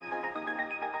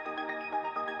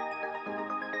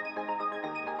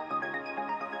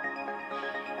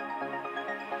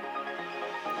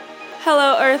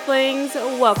Hello, Earthlings.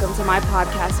 Welcome to my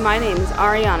podcast. My name is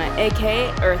Ariana,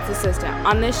 aka Earth's Assistant.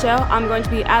 On this show, I'm going to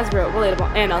be as real, relatable,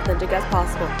 and authentic as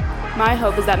possible. My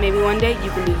hope is that maybe one day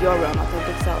you can be your own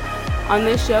authentic self. On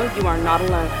this show, you are not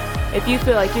alone. If you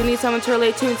feel like you need someone to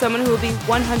relate to and someone who will be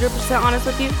 100% honest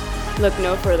with you, look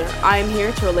no further. I am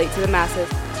here to relate to the masses.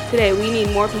 Today, we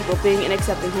need more people being and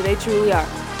accepting who they truly are.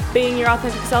 Being your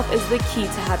authentic self is the key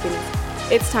to happiness.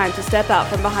 It's time to step out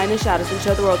from behind the shadows and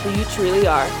show the world who you truly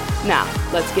are. Now,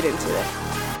 let's get into it.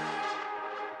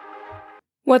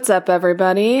 What's up,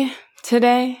 everybody?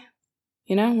 Today,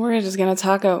 we're just going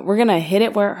to we're going to hit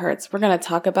it where it hurts. We're going to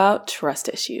talk about trust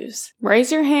issues.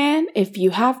 Raise your hand if you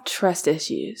have trust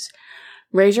issues.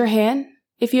 Raise your hand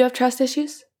if you have trust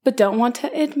issues, but don't want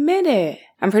to admit it.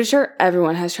 I'm pretty sure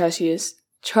everyone has trust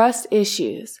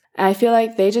issues. And I feel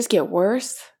like they just get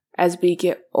worse as we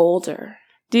get older.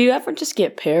 Do you ever just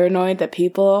get paranoid that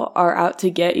people are out to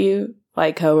get you?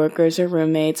 Like coworkers or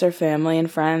roommates or family and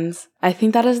friends? I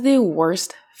think that is the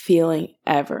worst feeling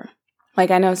ever.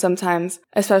 Like I know sometimes,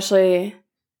 especially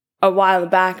a while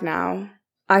back now,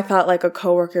 I felt like a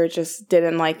coworker just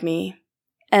didn't like me.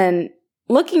 And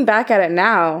looking back at it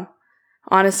now,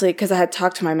 honestly, because I had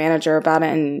talked to my manager about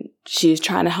it and she's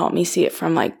trying to help me see it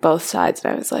from like both sides.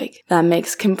 And I was like, that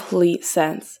makes complete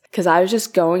sense. Because I was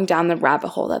just going down the rabbit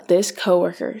hole that this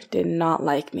coworker did not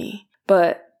like me.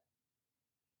 But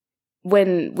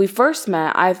when we first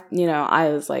met, I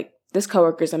was like, this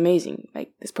coworker is amazing.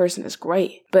 Like, this person is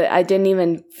great. But I didn't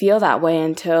even feel that way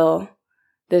until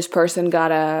this person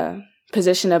got a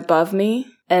position above me.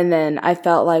 And then I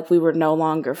felt like we were no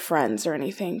longer friends or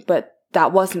anything. But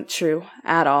that wasn't true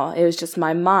at all. It was just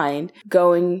my mind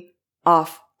going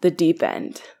off the deep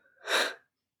end.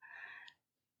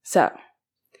 So,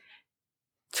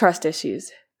 trust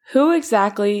issues. Who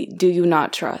exactly do you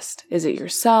not trust? Is it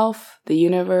yourself, the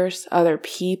universe, other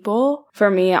people?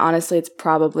 For me, honestly, it's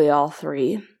probably all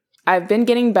three. I've been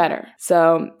getting better,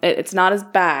 so it's not as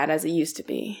bad as it used to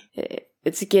be.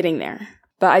 It's getting there.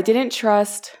 But I didn't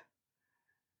trust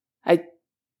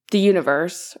the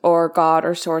universe or God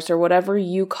or source or whatever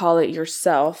you call it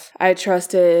yourself. I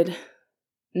trusted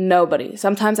nobody.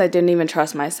 Sometimes I didn't even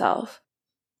trust myself.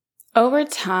 Over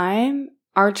time,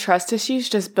 our trust issues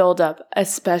just build up,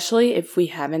 especially if we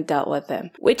haven't dealt with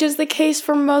them, which is the case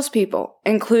for most people,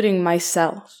 including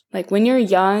myself. Like when you're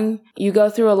young, you go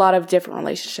through a lot of different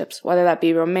relationships, whether that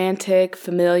be romantic,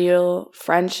 familial,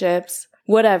 friendships,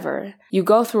 whatever. You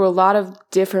go through a lot of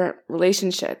different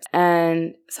relationships,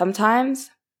 and sometimes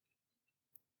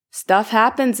stuff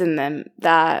happens in them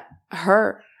that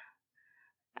hurt.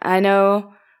 I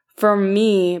know for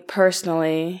me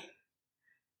personally,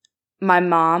 my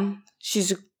mom,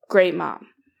 she's a great mom,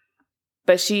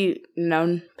 but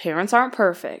parents aren't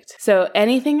perfect. So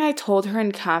anything I told her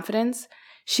in confidence,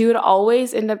 she would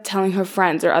always end up telling her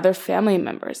friends or other family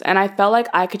members. And I felt like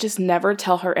I could just never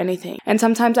tell her anything. And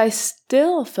sometimes I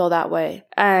still feel that way.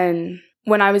 And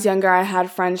when I was younger, I had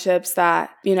friendships that,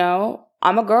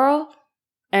 I'm a girl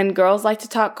and girls like to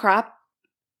talk crap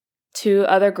to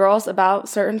other girls about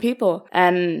certain people.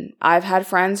 And I've had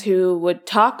friends who would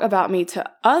talk about me to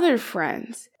other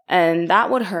friends, and that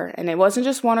would hurt. And it wasn't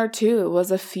just one or two, it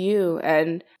was a few.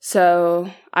 And so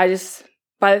by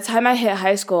the time I hit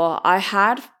high school, I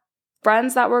had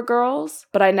friends that were girls,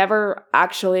 but I never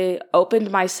actually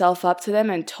opened myself up to them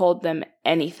and told them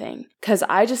anything. Because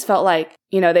I just felt like,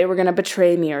 they were going to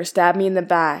betray me or stab me in the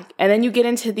back. And then you get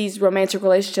into these romantic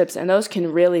relationships and those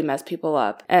can really mess people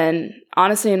up. And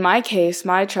honestly, in my case,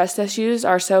 my trust issues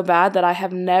are so bad that I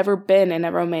have never been in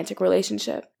a romantic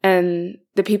relationship. And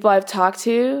the people I've talked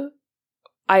to,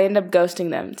 I end up ghosting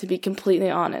them, to be completely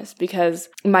honest, because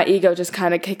my ego just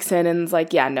kind of kicks in and is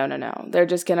like, yeah, no. They're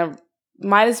just going to,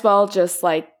 might as well just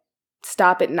like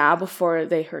stop it now before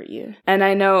they hurt you. And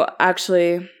I know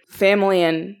actually family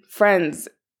and friends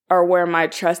are where my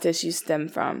trust issues stem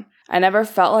from. I never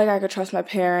felt like I could trust my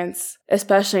parents,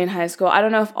 especially in high school. I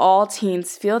don't know if all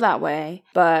teens feel that way,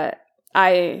 but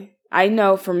I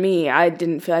know for me, I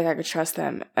didn't feel like I could trust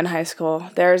them in high school.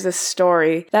 There's this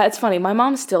story that it's funny. My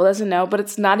mom still doesn't know, but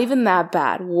it's not even that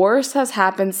bad. Worse has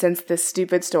happened since this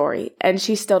stupid story, and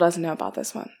she still doesn't know about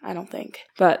this one, I don't think.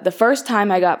 But the first time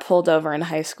I got pulled over in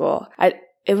high school,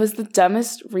 it was the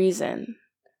dumbest reason.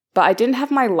 But I didn't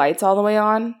have my lights all the way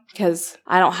on because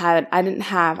I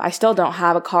still don't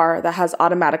have a car that has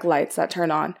automatic lights that turn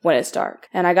on when it's dark.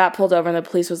 And I got pulled over and the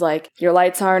police was like, your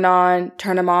lights aren't on,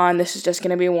 turn them on. This is just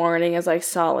going to be a warning. It's like,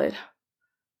 solid.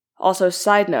 Also,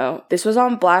 side note, this was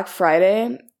on Black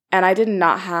Friday and I did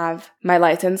not have my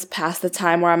license past the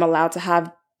time where I'm allowed to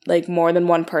have like more than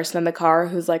one person in the car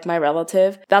who's like my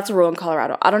relative. That's a rule in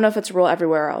Colorado. I don't know if it's a rule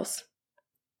everywhere else.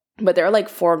 But there were like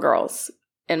 4 girls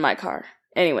in my car.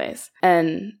 Anyways.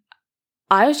 And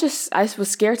I was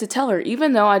scared to tell her,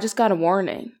 even though I just got a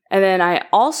warning. And then I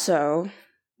also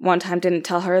one time didn't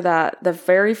tell her that the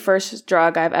very first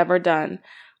drug I've ever done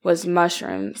was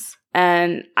mushrooms.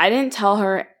 And I didn't tell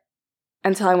her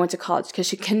until I went to college because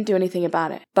she couldn't do anything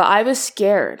about it. But I was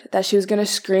scared that she was going to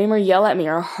scream or yell at me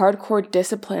or hardcore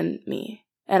discipline me.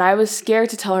 And I was scared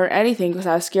to tell her anything because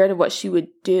I was scared of what she would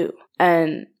do.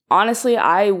 And honestly,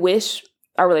 I wish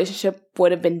our relationship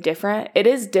would have been different. It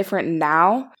is different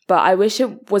now, but I wish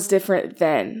it was different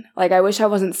then. Like, I wish I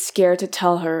wasn't scared to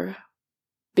tell her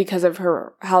because of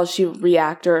her, how she would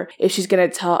react, or if she's going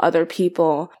to tell other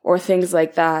people or things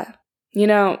like that. You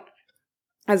know,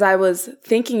 as I was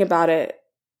thinking about it,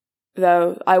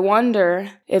 though, I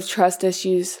wonder if trust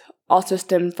issues also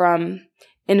stem from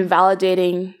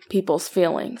invalidating people's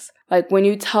feelings. Like, when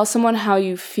you tell someone how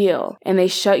you feel and they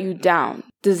shut you down,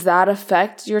 does that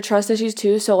affect your trust issues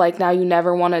too? So, like, now you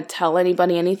never want to tell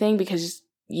anybody anything because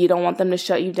you don't want them to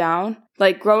shut you down?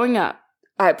 Like, growing up,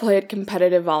 I played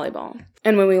competitive volleyball.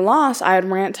 And when we lost, I'd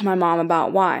rant to my mom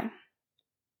about why.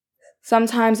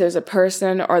 Sometimes there's a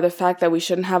person or the fact that we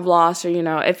shouldn't have lost, or, you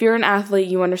know, if you're an athlete,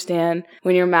 you understand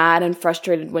when you're mad and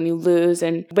frustrated when you lose,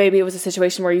 and maybe it was a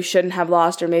situation where you shouldn't have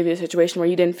lost, or maybe a situation where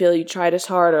you didn't feel you tried as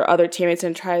hard or other teammates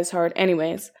didn't try as hard.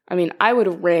 Anyways, I mean, I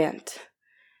would rant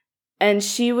and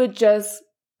she would just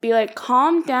be like,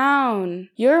 calm down,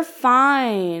 you're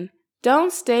fine,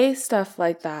 don't say stuff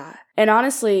like that. And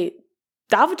honestly,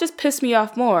 that would just piss me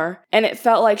off more. And it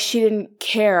felt like she didn't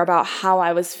care about how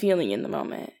I was feeling in the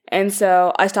moment. And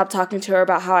so I stopped talking to her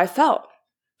about how I felt.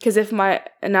 Because if my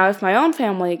own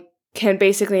family can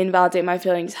basically invalidate my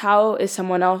feelings, how is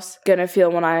someone else going to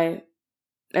feel when I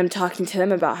am talking to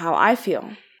them about how I feel?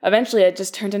 Eventually, it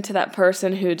just turned into that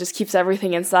person who just keeps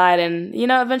everything inside and, you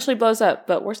know, eventually blows up.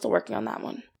 But we're still working on that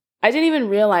one. I didn't even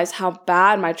realize how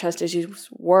bad my trust issues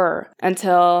were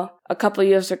until a couple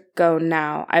years ago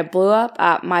now. I blew up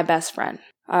at my best friend.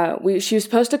 She was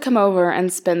supposed to come over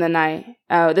and spend the night.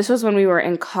 This was when we were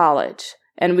in college,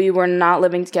 and we were not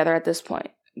living together at this point.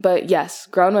 But yes,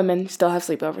 grown women still have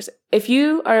sleepovers. If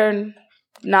you are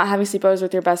not having sleepovers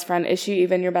with your best friend, is she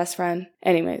even your best friend?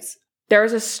 Anyways, there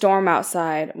was a storm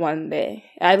outside one day.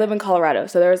 I live in Colorado,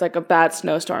 so there was like a bad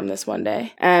snowstorm this one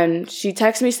day. And she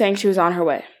texted me saying she was on her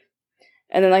way.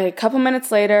 And then like a couple minutes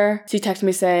later, she texted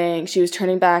me saying she was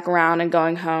turning back around and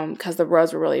going home because the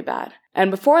roads were really bad.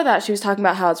 And before that, she was talking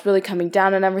about how it's really coming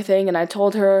down and everything. And I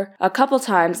told her a couple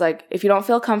times, like, if you don't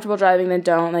feel comfortable driving, then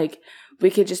don't. Like, we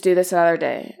could just do this another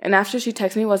day. And after she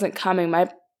texted me wasn't coming, my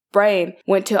brain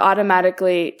went to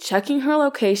automatically checking her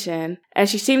location. And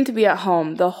she seemed to be at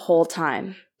home the whole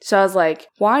time. So I was like,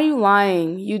 why are you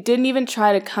lying? You didn't even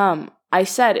try to come. I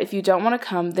said, if you don't want to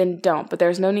come, then don't, but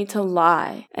there's no need to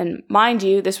lie. And mind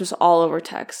you, this was all over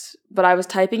text, but I was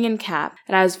typing in cap,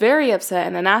 and I was very upset.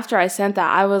 And then after I sent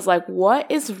that, I was like, what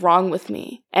is wrong with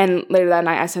me? And later that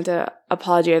night, I sent an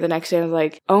apology, or the next day, I was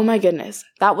like, oh my goodness,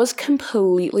 that was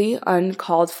completely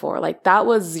uncalled for. Like, that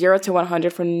was 0 to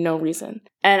 100 for no reason.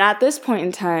 And at this point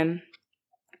in time,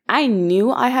 I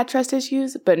knew I had trust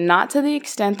issues, but not to the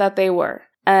extent that they were.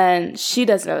 And she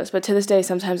does know this, but to this day,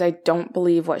 sometimes I don't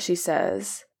believe what she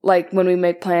says. Like, when we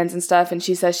make plans and stuff and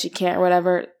she says she can't or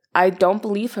whatever, I don't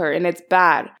believe her, and it's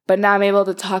bad. But now I'm able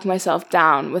to talk myself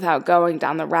down without going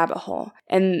down the rabbit hole.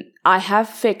 And I have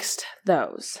fixed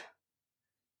those.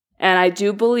 And I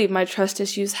do believe my trust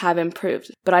issues have improved,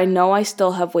 but I know I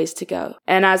still have ways to go.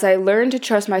 And as I learn to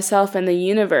trust myself and the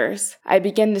universe, I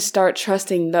begin to start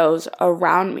trusting those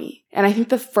around me. And I think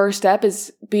the first step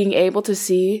is being able to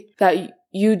see that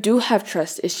you do have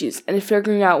trust issues and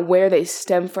figuring out where they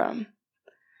stem from.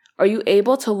 Are you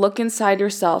able to look inside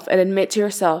yourself and admit to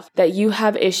yourself that you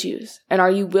have issues? And are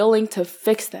you willing to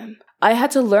fix them? I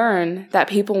had to learn that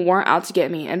people weren't out to get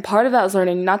me. And part of that was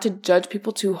learning not to judge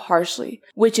people too harshly,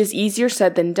 which is easier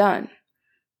said than done.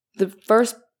 The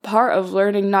first part of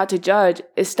learning not to judge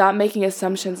is stop making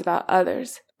assumptions about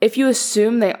others. If you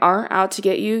assume they aren't out to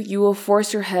get you, you will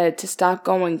force your head to stop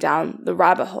going down the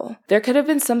rabbit hole. There could have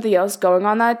been something else going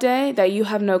on that day that you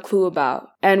have no clue about.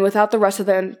 And without the rest of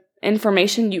the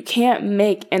information, you can't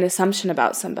make an assumption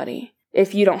about somebody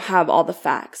if you don't have all the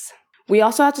facts. We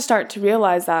also have to start to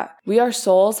realize that we are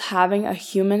souls having a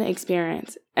human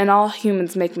experience, and all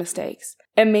humans make mistakes.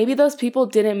 And maybe those people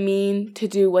didn't mean to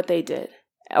do what they did.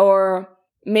 Or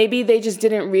maybe they just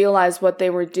didn't realize what they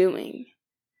were doing.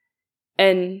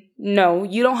 And no,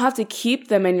 you don't have to keep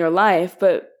them in your life,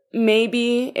 but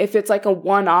maybe if it's like a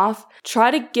one-off, try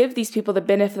to give these people the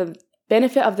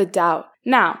benefit of the doubt.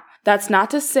 Now, that's not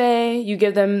to say you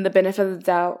give them the benefit of the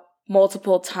doubt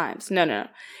multiple times. No.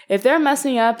 If they're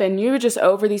messing up and you're just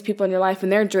over these people in your life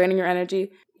and they're draining your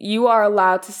energy, you are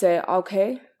allowed to say,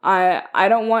 okay, I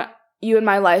don't want you in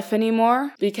my life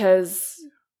anymore because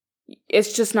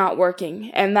it's just not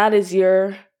working. And that is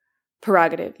your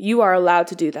prerogative. You are allowed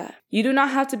to do that. You do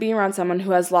not have to be around someone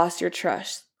who has lost your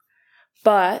trust.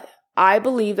 But I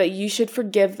believe that you should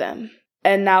forgive them.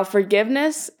 And now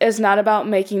forgiveness is not about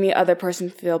making the other person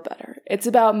feel better. It's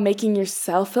about making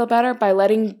yourself feel better by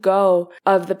letting go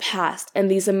of the past and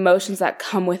these emotions that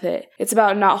come with it. It's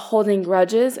about not holding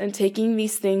grudges and taking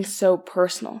these things so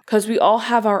personal, because we all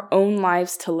have our own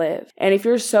lives to live. And if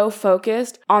you're so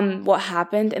focused on what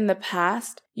happened in the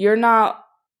past, you're not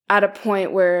at a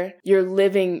point where you're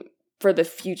living for the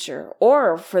future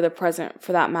or for the present,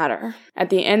 for that matter. At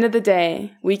the end of the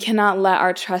day, we cannot let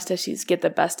our trust issues get the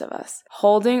best of us.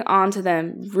 Holding on to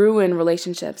them ruin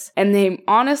relationships, and they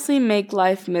honestly make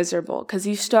life miserable because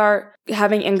you start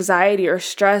having anxiety or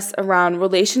stress around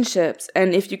relationships.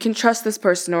 And if you can trust this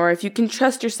person, or if you can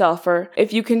trust yourself, or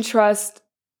if you can trust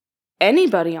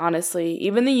anybody, honestly,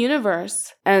 even the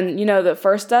universe. And the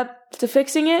first step to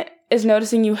fixing it is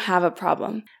noticing you have a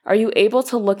problem. Are you able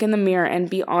to look in the mirror and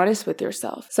be honest with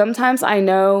yourself? Sometimes I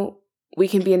know we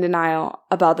can be in denial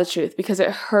about the truth because it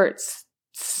hurts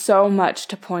so much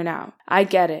to point out. I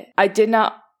get it. I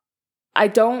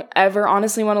don't ever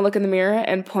honestly want to look in the mirror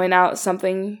and point out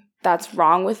something that's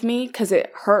wrong with me because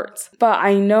it hurts. But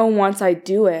I know once I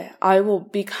do it, I will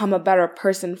become a better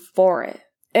person for it.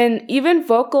 And even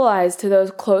vocalize to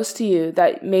those close to you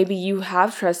that maybe you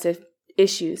have trust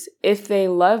issues. If they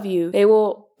love you, they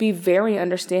will be very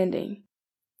understanding.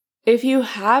 If you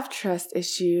have trust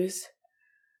issues,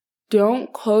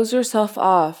 don't close yourself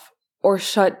off or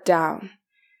shut down.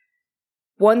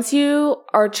 Once you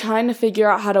are trying to figure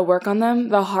out how to work on them,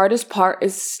 the hardest part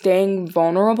is staying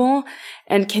vulnerable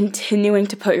and continuing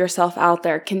to put yourself out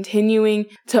there, continuing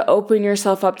to open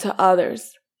yourself up to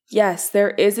others. Yes,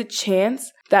 there is a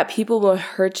chance that people will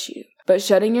hurt you, but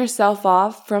shutting yourself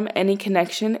off from any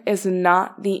connection is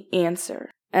not the answer.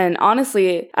 And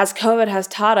honestly, as COVID has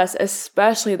taught us,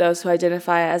 especially those who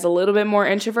identify as a little bit more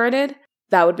introverted,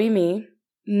 that would be me.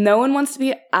 No one wants to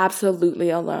be absolutely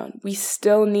alone. We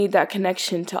still need that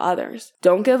connection to others.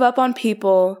 Don't give up on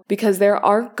people because there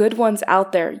are good ones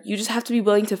out there. You just have to be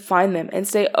willing to find them and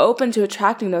stay open to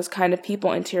attracting those kind of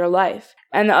people into your life.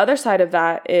 And the other side of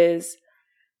that is,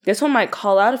 this one might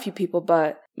call out a few people,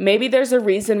 but maybe there's a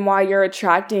reason why you're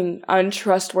attracting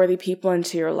untrustworthy people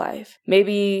into your life.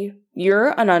 Maybe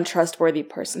you're an untrustworthy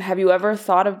person. Have you ever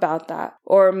thought about that?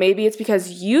 Or maybe it's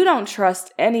because you don't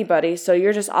trust anybody, so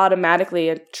you're just automatically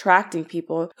attracting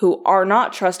people who are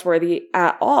not trustworthy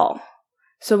at all.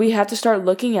 So we have to start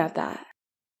looking at that.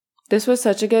 This was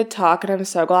such a good talk, and I'm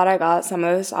so glad I got some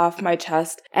of this off my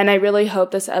chest. And I really hope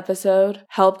this episode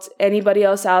helped anybody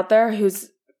else out there who's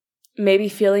maybe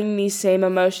feeling these same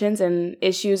emotions and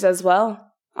issues as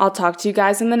well. I'll talk to you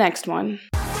guys in the next one.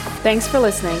 Thanks for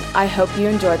listening. I hope you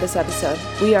enjoyed this episode.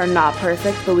 We are not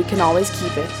perfect, but we can always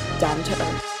keep it down to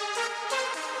earth.